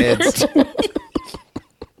 crackheads.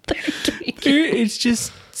 It's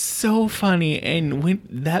just so funny. And when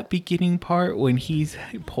that beginning part when he's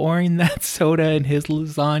pouring that soda in his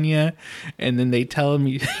lasagna and then they tell him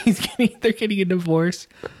they're getting a divorce.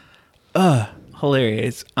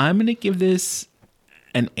 Hilarious. I'm gonna give this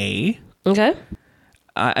an A. Okay.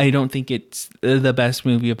 I don't think it's the best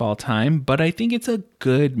movie of all time, but I think it's a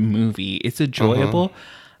good movie. It's enjoyable.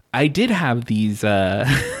 I did have these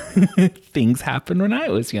things happen when I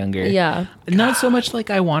was younger. Yeah. Not so much like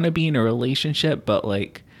I want to be in a relationship, but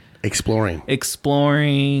like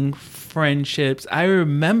exploring friendships. I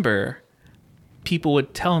remember people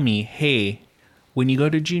would tell me, hey, when you go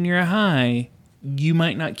to junior high, you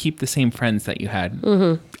might not keep the same friends that you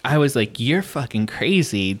had. I was like, you're fucking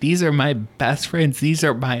crazy. These are my best friends. These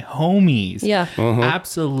are my homies. Yeah.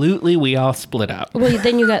 Absolutely. We all split up. Well,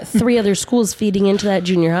 then you got 3 other schools feeding into that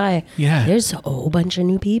junior high. Yeah. There's a whole bunch of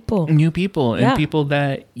new people. New people and Yeah. people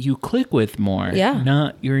that you click with more. Yeah.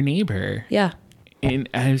 Not your neighbor. Yeah. And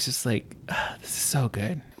I was just like, this is so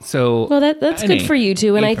good. So Well, that's an good A. for you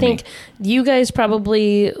too. And A I for me. think you guys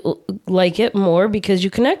probably like it more because you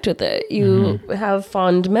connect with it. You have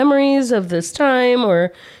fond memories of this time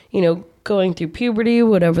or, going through puberty,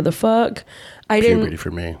 whatever the fuck. Puberty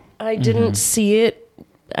for me. I didn't see it.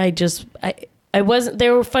 I wasn't,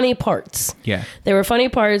 there were funny parts. Yeah. There were funny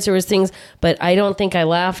parts, there was things, but I don't think I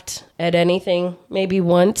laughed at anything. Maybe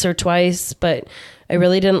once or twice, but I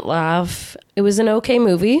really didn't laugh. It was an okay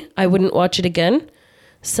movie. I wouldn't watch it again.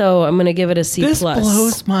 So I'm going to give it a C+. This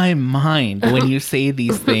blows my mind when you say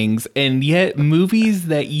these things, and yet movies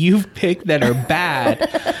that you've picked that are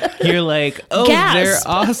bad, you're like, oh, Gasp. they're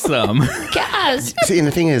awesome. Gasp! See, and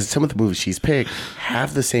the thing is, some of the movies she's picked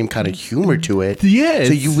have the same kind of humor to it. Yes.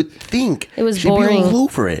 So you would think It was she'd boring. be all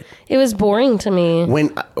over it. It was boring to me.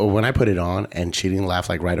 When I put it on and she didn't laugh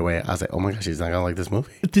like right away, I was like, oh my gosh, she's not gonna like this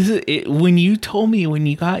movie. When you told me when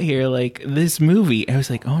you got here, like this movie, I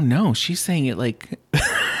was like, oh no, she's saying it like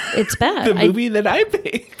It's bad. the movie that I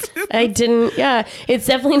picked. I didn't, yeah. It's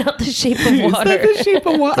definitely not The Shape of It's not Water. The Shape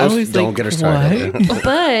of Water. I was Don't like, get her started. what?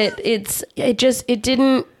 But I just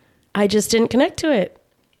didn't connect to it.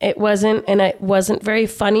 It wasn't very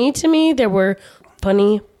funny to me. There were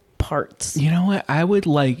funny parts. You know what? I would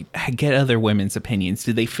like get other women's opinions.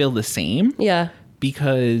 Do they feel the same? Yeah.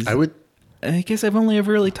 Because I guess I've only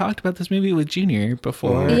ever really talked about this movie with Junior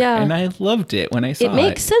before. Yeah. And I loved it when I saw it. It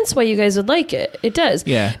makes sense why you guys would like it. It does.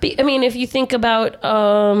 Yeah. I mean, if you think about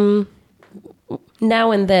Now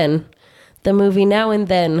and Then, the movie Now and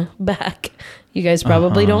Then back, you guys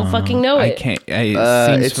probably don't fucking know I it. can't. It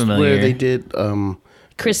seems It's familiar. where they did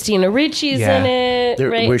Christina Ricci's Yeah. in it,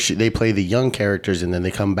 right? They play the young characters and then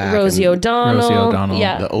they come back. Rosie and O'Donnell. Rosie O'Donnell.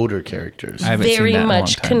 Yeah. the older characters. I haven't seen Very that in a long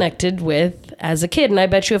much time. connected with as a kid. And I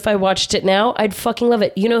bet you if I watched it now, I'd fucking love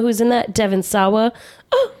it. You know who's in that? Devin Sawa.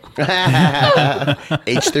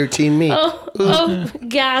 H13 me. Oh,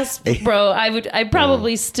 gasp, bro. I'd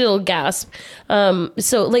probably still gasp.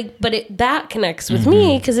 So like, but that connects with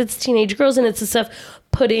me because it's teenage girls and it's the stuff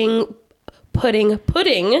putting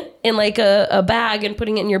in like a bag and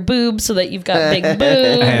putting it in your boobs so that you've got big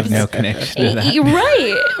boobs. I have no connection to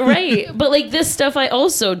that. Right. But like this stuff, I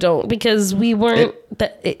also don't because we weren't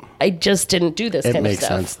I just didn't do this It kind of makes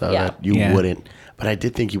stuff. sense though Yeah. that you Yeah. wouldn't. But I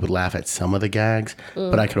did think you would laugh at some of the gags.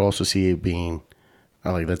 But I could also see it being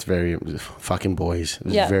like that's very fucking boys. It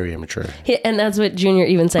was Yeah. very immature. And that's what Junior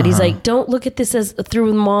even said. He's like, "Don't look at this as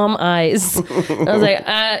through mom eyes." I was like,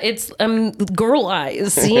 "It's girl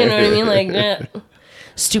eyes." You know what I mean? Like,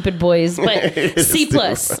 stupid boys. But C+.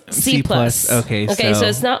 Okay, so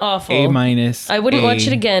it's not awful. A minus. I wouldn't watch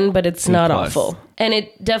it again, but it's not plus. awful, and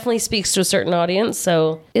it definitely speaks to a certain audience.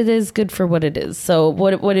 So it is good for what it is. So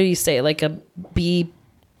what do you say? Like a B?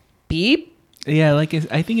 Yeah, like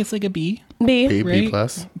I think it's like a B. B. B Right?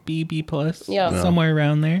 plus. B plus. Yeah. No. Somewhere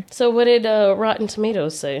around there. So what did Rotten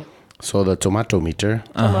Tomatoes say? So the tomato meter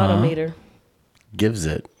Tomato meter. gives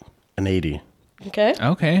it an 80, Okay.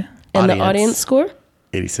 Okay. And the Audience. audience score?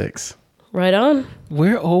 86. Right on.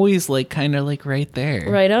 We're always like kind of like right there.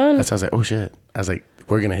 Right on. That's how I was like, oh shit. I was like,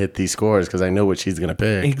 we're gonna hit these scores because I know what she's gonna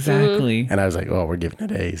pick. Exactly. And I was like, oh, we're giving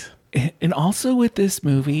it A's. And also with this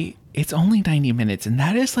movie, it's only 90 minutes, and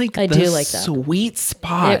that is like I the do like that. sweet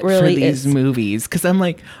spot It really for these is. movies. Because I'm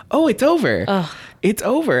like, oh, it's over. It's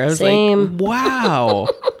over. I was Same. like, wow.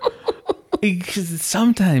 Because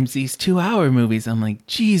sometimes these 2-hour movies, I'm like,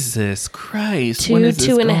 Jesus Christ. when is this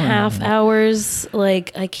Two and a going? half hours.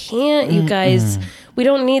 Like, I can't, you guys. We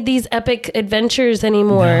don't need these epic adventures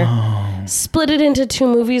anymore. Split it into 2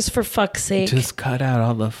 movies for fuck's sake. Just cut out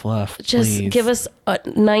all the fluff. Just please. give us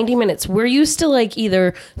 90 minutes. We're used to like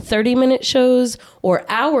either 30-minute shows or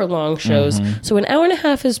hour-long shows. So an hour and a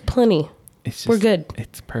half is plenty. It's we're good.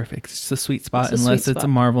 It's perfect. It's just a sweet spot. It's a Unless sweet it's a spot.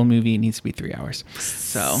 Marvel movie, it needs to be 3 hours.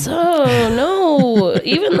 So No,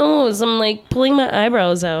 even those, I'm like pulling my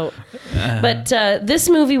eyebrows out. But this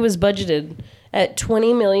movie was budgeted at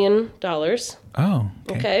 $20 million. oh,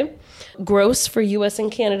 Okay. Gross for US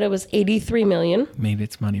and Canada was $83 million. made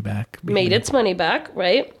its money back. Made its money back,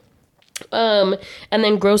 right? And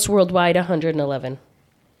then gross worldwide 111.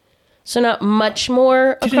 So not much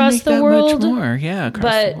more Didn't across make the that world. much more. Yeah, across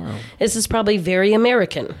But the world. this is probably very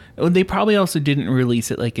American. Oh, they probably also didn't release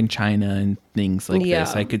it like in China and things like Yeah.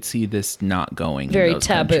 this. I could see this not going. in Very those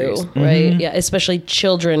taboo, countries. right? Yeah, especially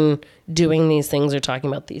children doing these things or talking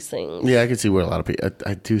about these things. Yeah, I could see where a lot of people.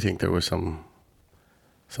 I do think there was some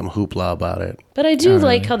hoopla about it. But I do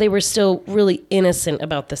like how they were still really innocent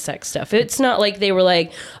about the sex stuff. It's not like they were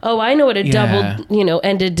like, "Oh, I know what a Yeah. double,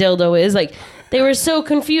 ended dildo is." Like they were so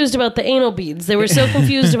confused about the anal beads. They were so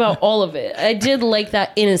confused about all of it. I did like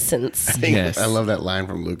that innocence. Yes. I love that line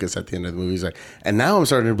from Lucas at the end of the movie. He's like, and now I'm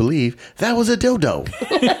starting to believe that was a dildo.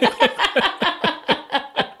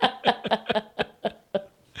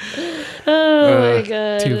 Oh my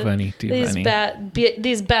god! Too funny. Too These funny.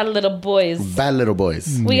 these bad little boys. Bad little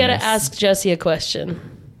boys. We gotta ask Jesse a question.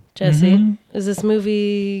 Jesse, is this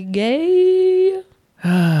movie gay?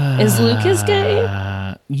 Is Lucas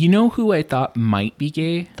gay? You know who I thought might be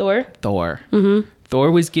gay? Thor? Thor. Mm-hmm.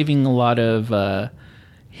 Thor was giving a lot of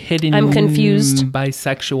hidden I'm confused.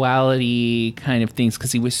 bisexuality kind of things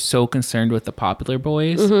because he was so concerned with the popular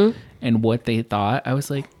boys and what they thought. I was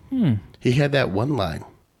like, He had that one line,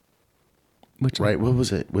 which right? What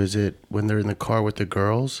was it? Was it when they're in the car with the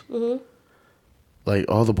girls? Like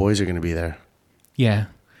all the boys are going to be there. Yeah.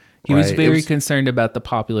 He was Right, it very was- concerned about the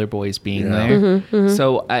popular boys being Yeah. there.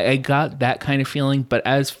 So I got that kind of feeling. But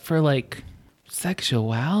as for like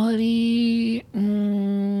sexuality,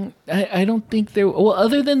 I don't think there. Well,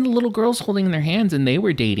 other than the little girls holding their hands and they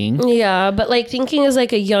were dating, Yeah, but like thinking as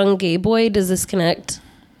like a young gay boy, does this connect?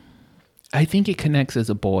 I think it connects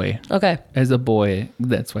as a boy. Okay. As a boy,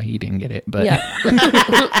 that's why he didn't get it. But Yeah.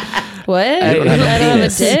 What? I don't have a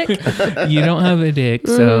dick? you don't have a dick,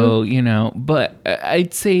 so but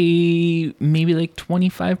I'd say maybe like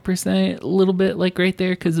 25%, a little bit like right there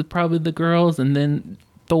because of probably the girls and then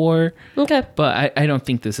Thor. Okay. But I don't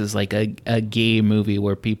think this is like a gay movie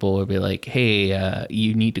where people will be like, hey,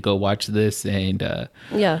 you need to go watch this and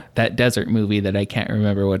Yeah. that desert movie that I can't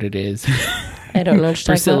remember what it is. I don't know what you're talking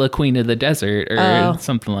Priscilla, about. Queen of the Desert or Oh.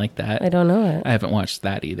 something like that. I don't know it. I haven't watched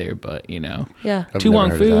that either, but Yeah. I've Tu never Wong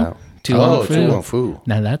heard of Fu. that. Tu Wong Fu. Tu Wong Fu.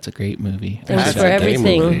 Now that's a great movie. Thanks That's for a gay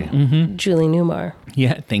everything, movie. Julie Newmar.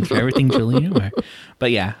 Yeah, thanks for everything, Julie Newmar.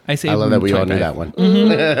 But yeah, I say I love that we all knew 25. that one.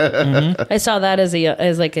 I saw that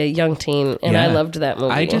as like a young teen, and I Yeah. loved that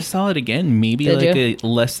movie. I just saw it again, maybe Did like you?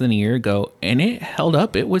 less than a year ago, and it held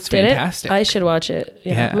up. It was Did fantastic. it? I should watch it.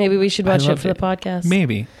 Yeah. Yeah. Maybe we should I watch it loved for the podcast.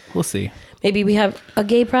 Maybe we'll see. Maybe we have a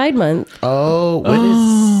Gay Pride Month. Oh, when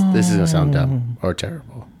is this? Is gonna sound dumb or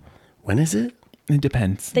terrible. When is it? It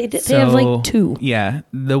depends. They have, like, 2. Yeah,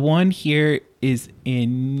 the one here is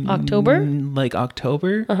in October? like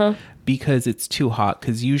October, because it's too hot.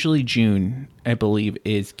 Because usually June, I believe,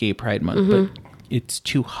 is Gay Pride Month, but it's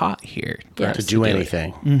too hot here for Yeah. us To do it.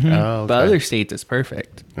 anything. Oh, But okay. other states, it's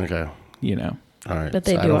perfect. Okay. You know, All right. But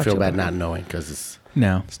they I do don't feel October. bad not knowing because it's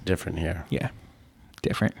no, different here. yeah,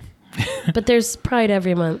 different. But there's Pride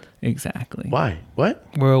every month. Exactly. Why? What?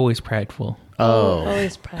 We're always prideful. Oh,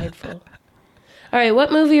 Always prideful. All right,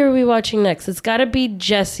 what movie are we watching next? It's got to be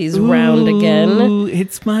Jesse's round again. Ooh,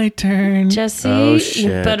 it's my turn. Jesse, Oh, you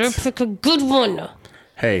shit. better pick a good one.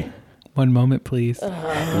 hey, One moment, please.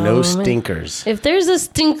 no stinkers. If there's a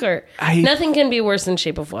stinker, I- nothing can be worse than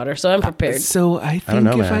Shape of Water, so I'm prepared. So I think don't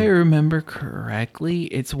know, if man. I remember correctly,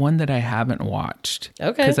 it's one that I haven't watched.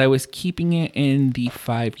 Okay. Because I was keeping it in the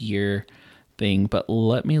 5-year thing, but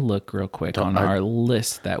let me look real quick on our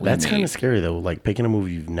list that we That's made. kind of scary though. Like picking a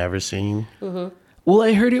movie you've never seen. Well,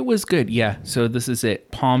 I heard it was good. Yeah. So this is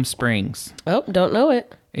it. Palm Springs. Oh, don't know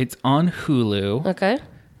it. It's on Hulu. Okay.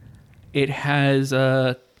 It has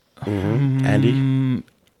Andy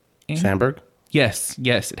Samberg. yes,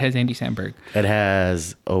 it has Andy Samberg. It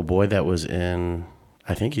has boy that was in.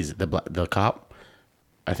 I think he's the cop.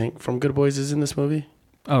 I think from Good Boys is in this movie.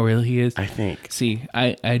 Oh, really? He is. I think. See,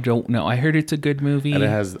 I don't know. I heard it's a good movie. And it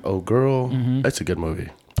has girl. It's a good movie.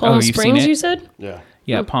 Palm you've seen Springs, it? you said? Yeah.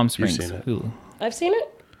 Yeah, Palm Springs. seen it. Hulu. I've seen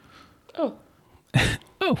it. Oh.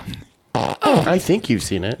 Oh, I think you've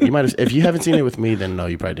seen it. You might have. If you haven't seen it with me, then no,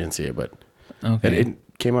 you probably didn't see it. But okay.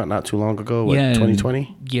 it came out not too long ago. What, Yeah,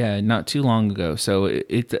 2020? Yeah, not too long ago. So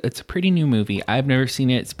it's a pretty new movie. I've never seen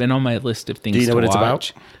it. It's been on my list of things Do you know to what it's about?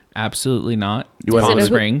 watch. Absolutely not. You want Palm to-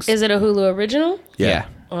 Springs. Is it a Hulu original? Yeah.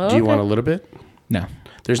 Oh, Do you okay. want a little bit? No.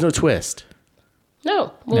 There's no twist.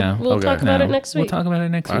 No. No. We'll Okay. talk about No. it next We'll week. talk about it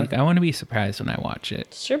next All week. I want to be surprised when I watch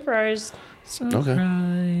it. Surprise.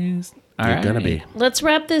 Surprise. All You're right. gonna be. Let's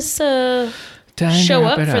wrap this Time to show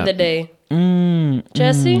wrap up it for the day.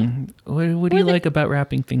 Jesse? What do you like about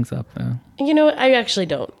wrapping things up, though? You know what? I actually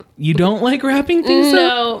don't. You don't like wrapping things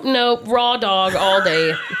up? No, raw dog all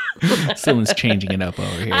day. Someone's changing it up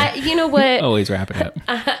over here. You know what? Always wrap it up.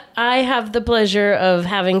 I have the pleasure of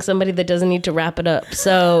having somebody that doesn't need to wrap it up,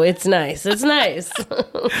 so it's nice. It's nice.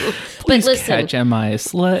 But Please listen, catch MI a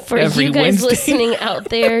slut for every you guys Wednesday. listening out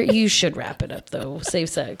there, you should wrap it up though. Save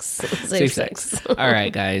sex. Save sex. All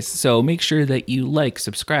right, guys. So make sure that you like,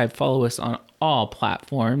 subscribe, follow us on all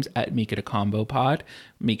platforms at Make It a Combo Pod.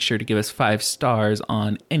 Make sure to give us 5 stars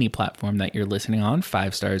on any platform that you're listening on.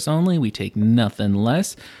 5 stars only. We take nothing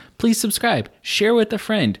less. Please subscribe. Share with a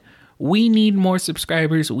friend. We need more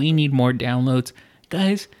subscribers. We need more downloads.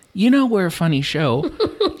 Guys, you know we're a funny show.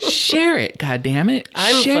 Share it, God damn it.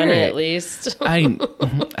 I'm Share funny it. at least.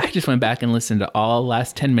 I just went back and listened to all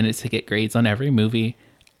last 10 minutes to get grades on every movie.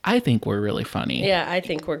 I think we're really funny. Yeah, I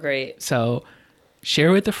think we're great. So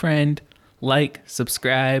share with a friend, like,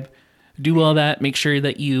 subscribe, do all that. Make sure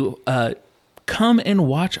that you come and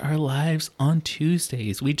watch our lives on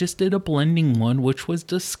Tuesdays. We just did a blending one, which was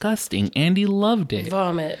disgusting. Andy loved it.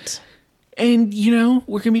 Vomit. And, you know,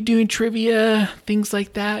 we're going to be doing trivia, things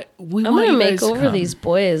like that. We I'm want gonna you make guys to over come. these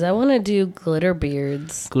boys. I want to do glitter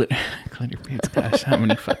beards. Glitter beards. Gosh, how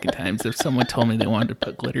many fucking times have someone told me they wanted to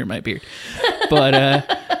put glitter in my beard? But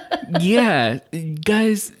yeah,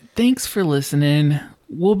 guys, thanks for listening.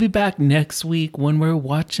 We'll be back next week when we're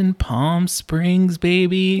watching Palm Springs,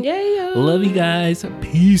 baby. Yeah. Love you guys.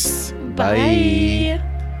 Peace. Bye.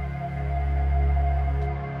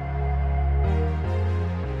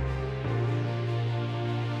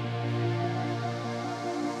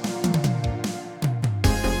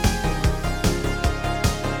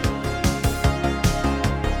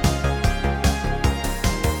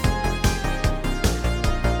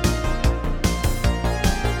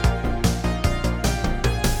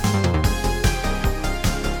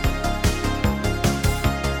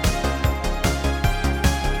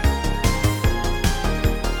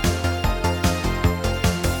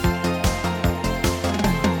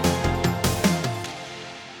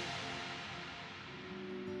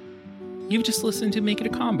 You've just listened to Make It a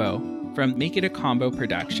Combo from Make It a Combo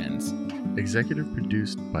Productions. Executive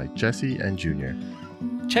produced by Jesse and Junior.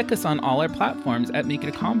 Check us on all our platforms at Make It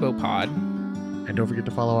a Combo Pod. And don't forget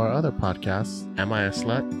to follow our other podcasts, Am I a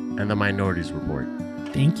Slut and The Minorities Report.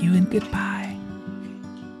 Thank you and goodbye.